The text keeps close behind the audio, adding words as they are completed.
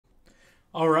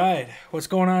All right, what's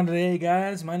going on today,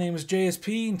 guys? My name is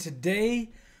JSP, and today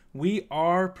we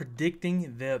are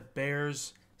predicting the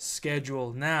Bears'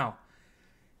 schedule. Now,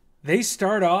 they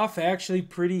start off actually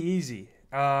pretty easy.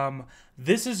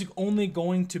 This is only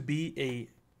going to be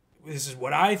This is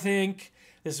what I think.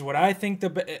 This is what I think.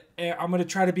 I'm going to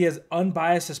try to be as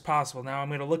unbiased as possible. Now, I'm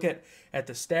going to look at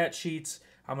the stat sheets.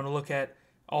 I'm going to look at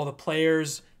all the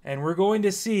players, and we're going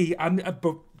to see.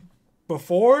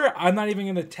 Before, I'm not even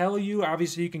going to tell you.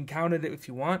 Obviously, you can count it if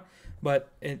you want, but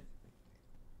it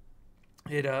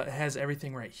has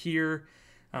everything right here,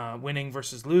 winning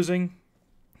versus losing.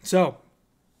 So,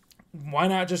 why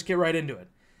not just get right into it?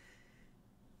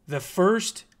 The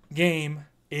first game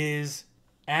is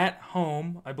at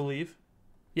home, I believe.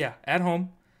 Yeah, at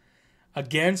home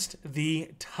against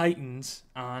the Titans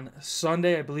on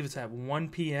Sunday. I believe it's at 1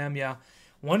 p.m. Yeah,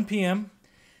 1 p.m.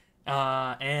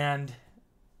 And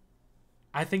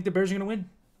I think the Bears are going to win.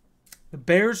 The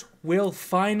Bears will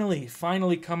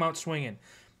finally come out swinging.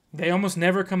 They almost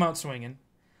never come out swinging.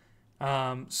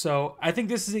 So I think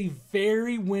this is a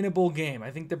very winnable game.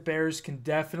 I think the Bears can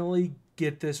definitely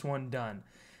get this one done.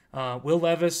 Will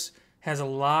Levis has a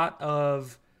lot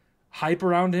of hype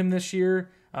around him this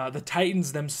year. The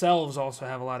Titans themselves also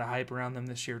have a lot of hype around them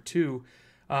this year too.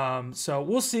 So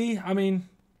we'll see. I mean,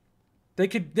 they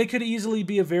could easily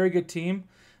be a very good team,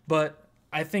 but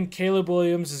I think Caleb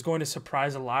Williams is going to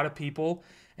surprise a lot of people,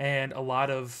 and a lot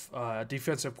of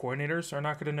defensive coordinators are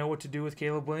not going to know what to do with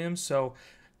Caleb Williams. So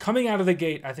coming out of the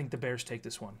gate, I think the Bears take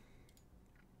this one.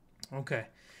 Okay.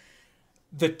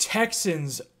 The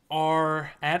Texans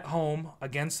are at home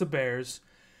against the Bears.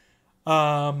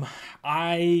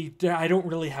 I don't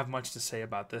really have much to say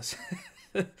about this.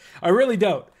 I really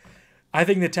don't. I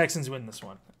think the Texans win this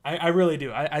one. I really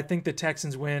do. I think the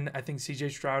Texans win. I think C.J.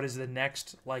 Stroud is the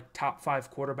next top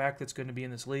 5 quarterback that's going to be in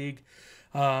this league.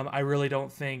 I really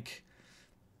don't think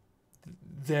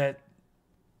that.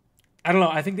 I don't know.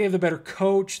 I think they have the better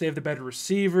coach. They have the better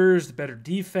receivers, the better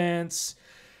defense.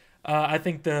 I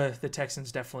think the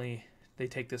Texans definitely they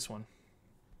take this one.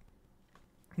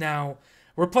 Now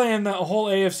we're playing the whole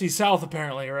AFC South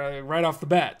apparently right off the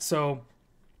bat. So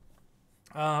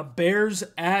Bears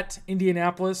at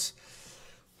Indianapolis.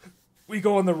 We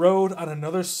go on the road on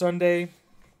another Sunday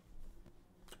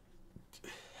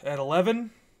at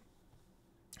 11.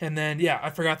 And then, yeah, I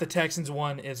forgot the Texans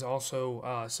one is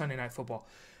also Sunday Night Football.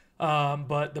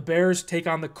 But the Bears take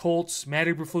on the Colts, Matt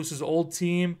Eberflus's old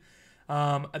team.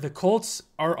 The Colts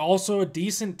are also a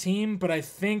decent team, but I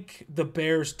think the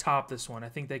Bears top this one. I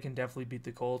think they can definitely beat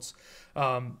the Colts.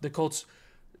 The Colts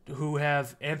who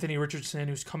have Anthony Richardson,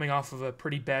 who's coming off of a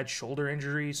pretty bad shoulder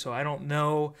injury, so I don't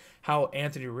know how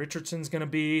Anthony Richardson's going to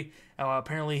be.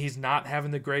 Apparently he's not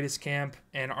having the greatest camp,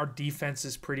 and our defense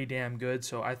is pretty damn good,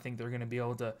 so I think they're going to be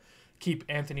able to keep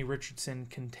Anthony Richardson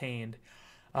contained.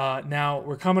 Now,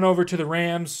 we're coming over to the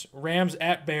Rams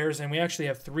at Bears, and we actually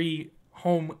have 3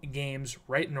 home games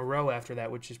right in a row after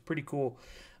that, which is pretty cool.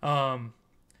 The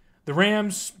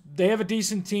Rams, they have a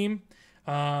decent team.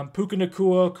 Puka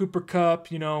Nacua, Cooper Kupp,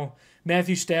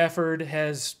 Matthew Stafford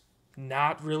has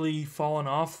not really fallen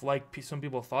off like some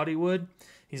people thought he would.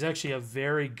 He's actually a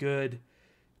very good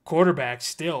quarterback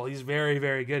still. He's very,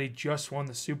 very good. He just won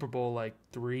the Super Bowl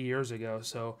 3 years ago.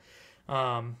 So,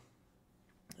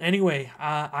 anyway,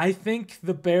 I think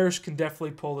the Bears can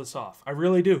definitely pull this off. I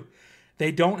really do.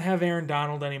 They don't have Aaron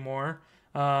Donald anymore.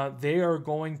 They are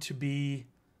going to be...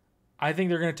 I think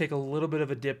they're going to take a little bit of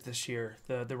a dip this year,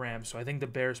 the Rams. So I think the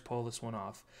Bears pull this one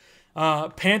off.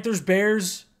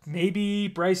 Panthers-Bears, maybe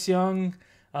Bryce Young,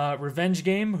 revenge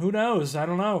game. Who knows? I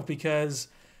don't know, because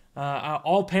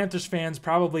all Panthers fans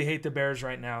probably hate the Bears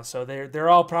right now. So they're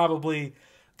all probably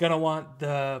going to want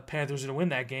the Panthers to win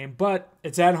that game. But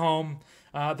it's at home.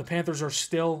 The Panthers are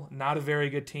still not a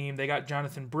very good team. They got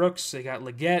Jonathan Brooks. They got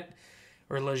Leggett,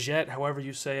 however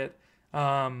you say it.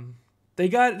 They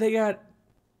got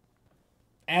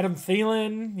Adam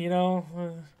Thielen,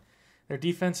 their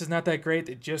defense is not that great.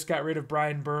 They just got rid of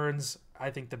Brian Burns. I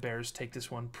think the Bears take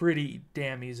this one pretty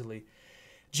damn easily.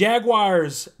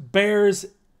 Jaguars, Bears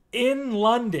in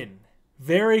London.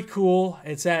 Very cool.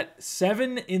 It's at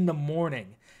 7 in the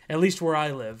morning, at least where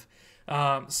I live.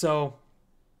 The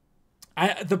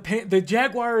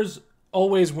Jaguars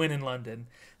always win in London.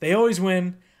 They always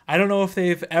win. I don't know if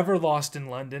they've ever lost in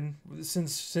London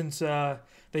since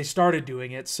they started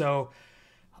doing it. So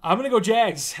I'm going to go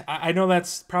Jags. I know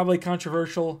that's probably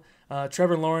controversial.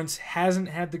 Trevor Lawrence hasn't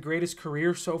had the greatest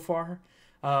career so far,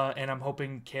 and I'm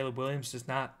hoping Caleb Williams does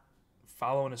not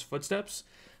follow in his footsteps.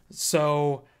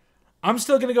 So I'm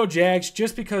still going to go Jags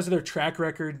just because of their track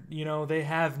record. They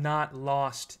have not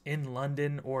lost in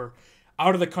London, or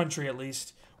out of the country at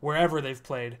least, wherever they've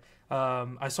played.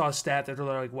 I saw a stat that they're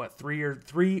like, what, 3 or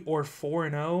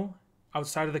 4-0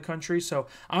 outside of the country. So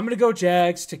I'm going to go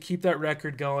Jags to keep that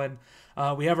record going.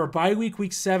 We have our bye week,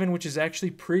 week 7, which is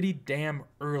actually pretty damn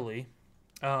early.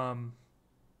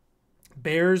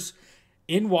 Bears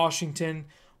in Washington.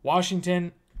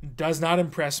 Washington does not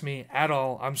impress me at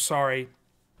all. I'm sorry.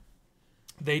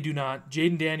 They do not.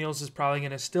 Jaden Daniels is probably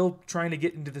going to still trying to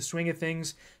get into the swing of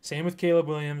things. Same with Caleb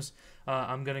Williams.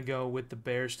 I'm going to go with the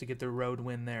Bears to get the road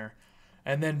win there.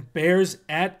 And then Bears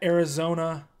at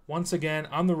Arizona, once again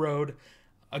on the road.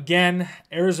 Again,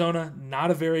 Arizona, not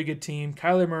a very good team.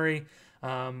 Kyler Murray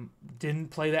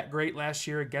didn't play that great last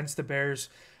year against the Bears.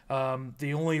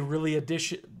 The only really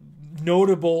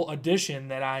notable addition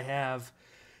that I have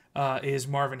is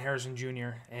Marvin Harrison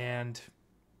Jr., and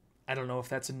I don't know if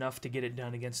that's enough to get it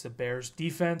done against the Bears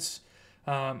defense.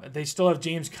 They still have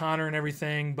James Conner and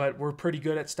everything, but we're pretty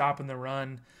good at stopping the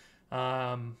run.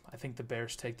 I think the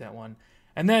Bears take that one.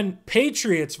 And then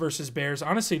Patriots versus Bears.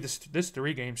 Honestly, this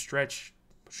 3-game stretch,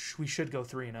 we should go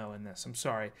 3-0 in this. I'm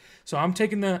sorry. So I'm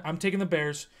taking the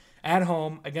Bears at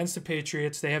home against the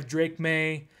Patriots. They have Drake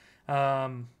May.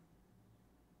 They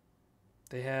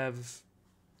have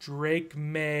Drake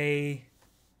May.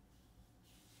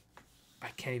 I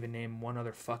can't even name one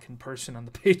other fucking person on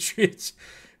the Patriots.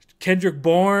 Kendrick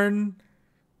Bourne,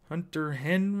 Hunter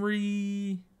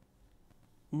Henry.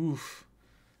 Oof.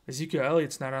 Ezekiel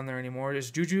Elliott's not on there anymore.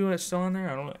 Is Juju still on there?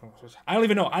 I don't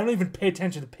even know. I don't even pay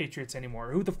attention to the Patriots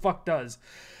anymore. Who the fuck does?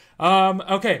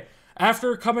 Okay.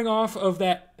 After coming off of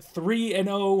that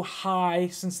 3-0 high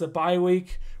since the bye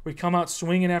week, we come out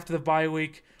swinging after the bye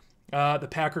week. The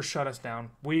Packers shut us down.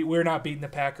 We're not beating the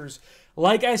Packers.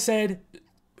 Like I said,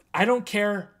 I don't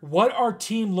care what our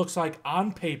team looks like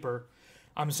on paper.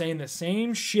 I'm saying the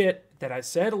same shit that I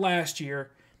said last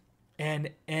year, and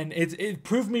it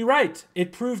proved me right.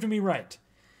 It proved me right.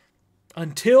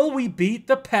 Until we beat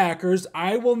the Packers,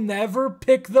 I will never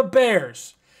pick the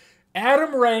Bears.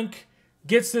 Adam Rank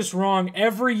gets this wrong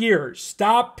every year.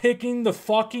 Stop picking the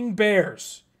fucking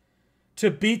Bears to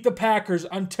beat the Packers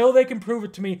until they can prove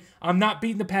it to me. I'm not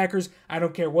beating the Packers. I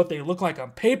don't care what they look like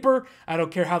on paper. I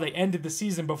don't care how they ended the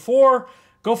season before.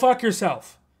 Go fuck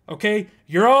yourself, okay?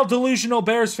 You're all delusional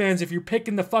Bears fans if you're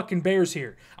picking the fucking Bears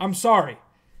here. I'm sorry,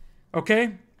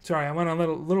 okay? Sorry, I went on a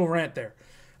little rant there.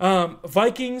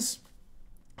 Vikings,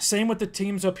 same with the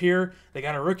teams up here. They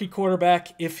got a rookie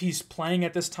quarterback. If he's playing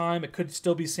at this time, it could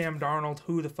still be Sam Darnold.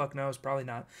 Who the fuck knows? Probably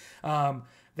not.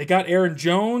 They got Aaron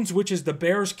Jones, which is the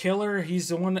Bears killer. He's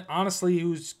the one, honestly,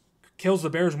 who kills the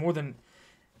Bears more than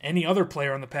any other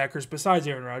player on the Packers besides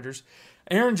Aaron Rodgers.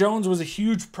 Aaron Jones was a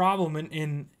huge problem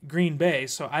in Green Bay,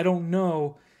 so I don't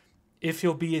know if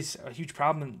he'll be a huge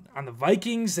problem on the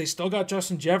Vikings. They still got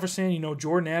Justin Jefferson,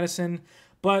 Jordan Addison,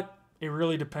 but it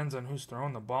really depends on who's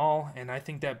throwing the ball, and I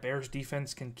think that Bears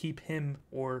defense can keep him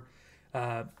or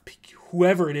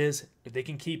whoever it is, if they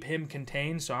can keep him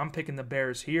contained, so I'm picking the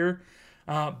Bears here.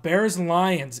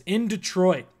 Bears-Lions in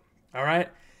Detroit, all right?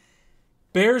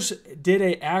 Bears did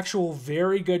a actual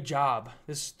very good job.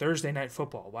 This is Thursday Night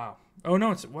Football, wow. Oh,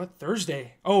 no, it's what?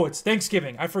 Thursday? Oh, it's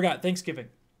Thanksgiving. I forgot, Thanksgiving.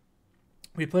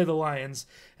 We play the Lions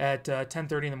at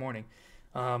 10:30 in the morning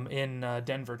in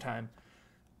Denver time.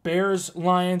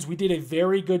 Bears-Lions, we did a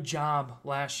very good job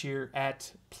last year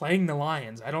at playing the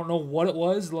Lions. I don't know what it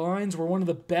was. The Lions were one of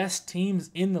the best teams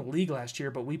in the league last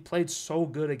year, but we played so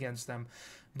good against them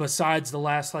besides the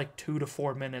last 2 to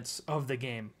 4 minutes of the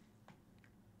game,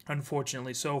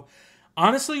 unfortunately. So,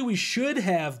 honestly, we should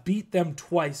have beat them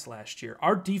twice last year.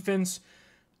 Our defense,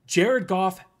 Jared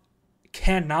Goff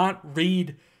cannot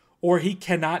read or he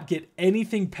cannot get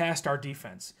anything past our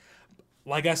defense.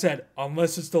 Like I said,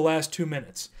 unless it's the last 2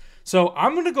 minutes. So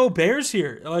I'm going to go Bears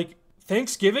here.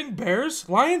 Thanksgiving, Bears.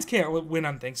 Lions can't win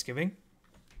on Thanksgiving.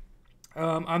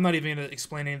 I'm not even going to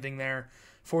explain anything there.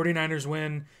 49ers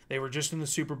win. They were just in the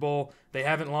Super Bowl. They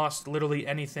haven't lost literally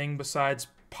anything besides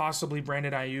possibly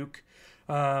Brandon Ayuk.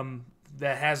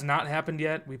 That has not happened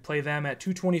yet. We play them at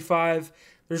 225.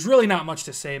 There's really not much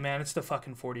to say, man. It's the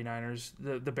fucking 49ers.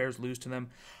 The Bears lose to them.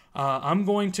 I'm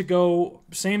going to go,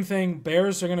 same thing.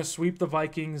 Bears are going to sweep the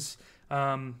Vikings.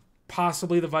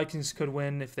 Possibly the Vikings could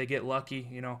win if they get lucky,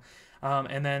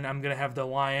 And then I'm going to have the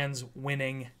Lions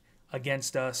winning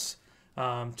against us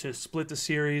to split the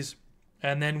series.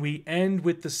 And then we end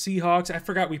with the Seahawks. I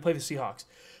forgot we play the Seahawks.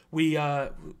 We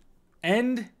not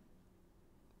end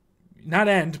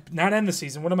the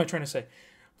season. What am I trying to say?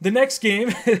 The next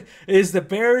game is the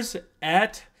Bears or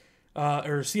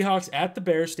Seahawks at the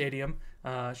Bears Stadium,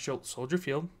 Soldier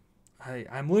Field.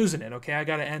 I'm losing it, okay? I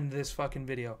got to end this fucking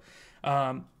video.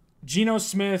 Geno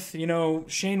Smith,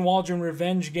 Shane Waldron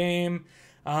revenge game.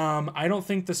 I don't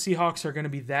think the Seahawks are going to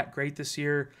be that great this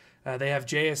year. They have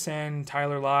JSN,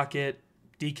 Tyler Lockett,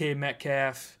 DK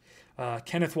Metcalf,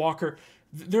 Kenneth Walker.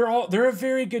 They're a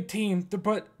very good team,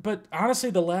 but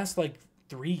honestly, the last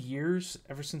 3 years,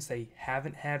 ever since they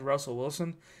haven't had Russell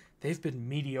Wilson, they've been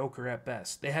mediocre at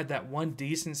best. They had that one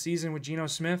decent season with Geno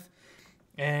Smith,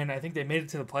 and I think they made it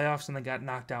to the playoffs and they got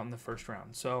knocked out in the first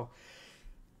round. So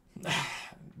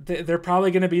they're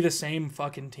probably going to be the same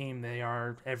fucking team they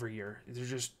are every year. They're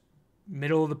just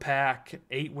middle of the pack,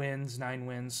 8 wins, 9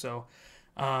 wins. So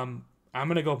I'm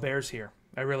going to go Bears here.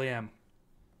 I really am.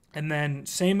 And then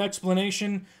same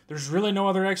explanation. There's really no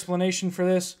other explanation for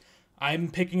this. I'm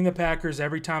picking the Packers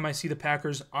every time I see the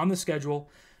Packers on the schedule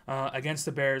against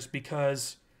the Bears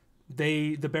because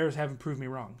the Bears haven't proved me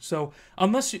wrong. So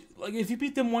if you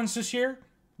beat them once this year,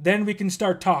 then we can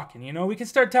start talking. We can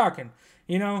start talking.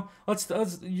 Let's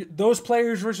those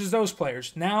players versus those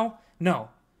players. Now, no.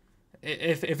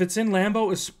 If it's in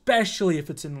Lambeau, especially if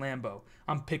it's in Lambeau,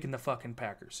 I'm picking the fucking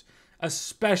Packers.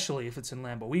 Especially if it's in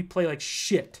Lambeau. We play like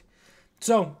shit.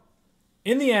 So,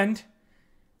 in the end,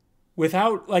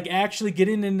 without actually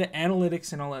getting into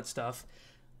analytics and all that stuff,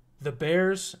 the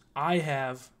Bears I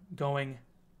have going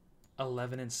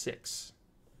 11-6.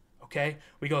 Okay?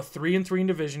 We go 3-3 in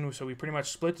division, so we pretty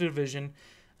much split the division.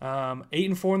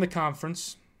 8-4 in the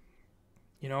conference.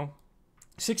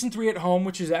 6-3 at home,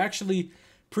 which is actually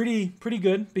pretty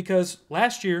good because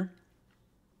last year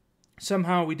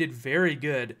somehow we did very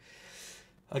good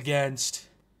against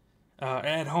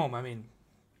at home.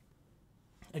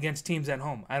 Against teams at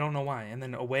home. I don't know why. And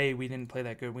then away we didn't play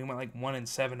that good. We went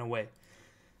 1-7 away,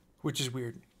 which is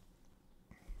weird.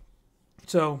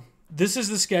 So this is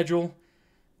the schedule.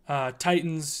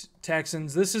 Titans,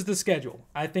 Texans. This is the schedule.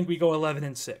 I think we go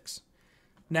 11-6.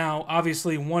 Now,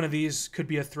 obviously, one of these could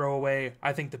be a throwaway.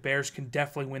 I think the Bears can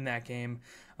definitely win that game.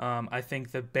 I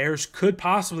think the Bears could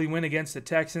possibly win against the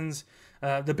Texans.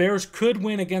 The Bears could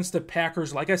win against the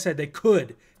Packers. Like I said, they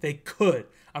could. They could.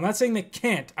 I'm not saying they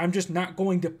can't. I'm just not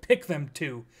going to pick them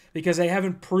to because they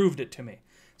haven't proved it to me.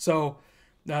 So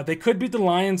they could beat the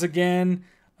Lions again.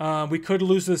 We could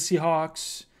lose to the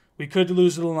Seahawks. We could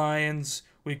lose to the Lions.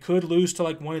 We could lose to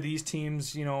one of these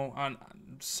teams, on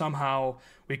somehow.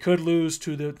 We could lose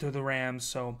to the Rams.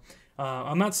 So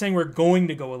I'm not saying we're going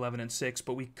to go 11-6,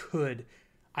 but we could.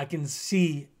 I can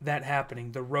see that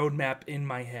happening, the roadmap in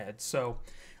my head. So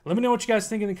let me know what you guys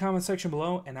think in the comment section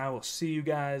below, and I will see you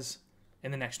guys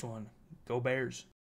in the next one. Go Bears.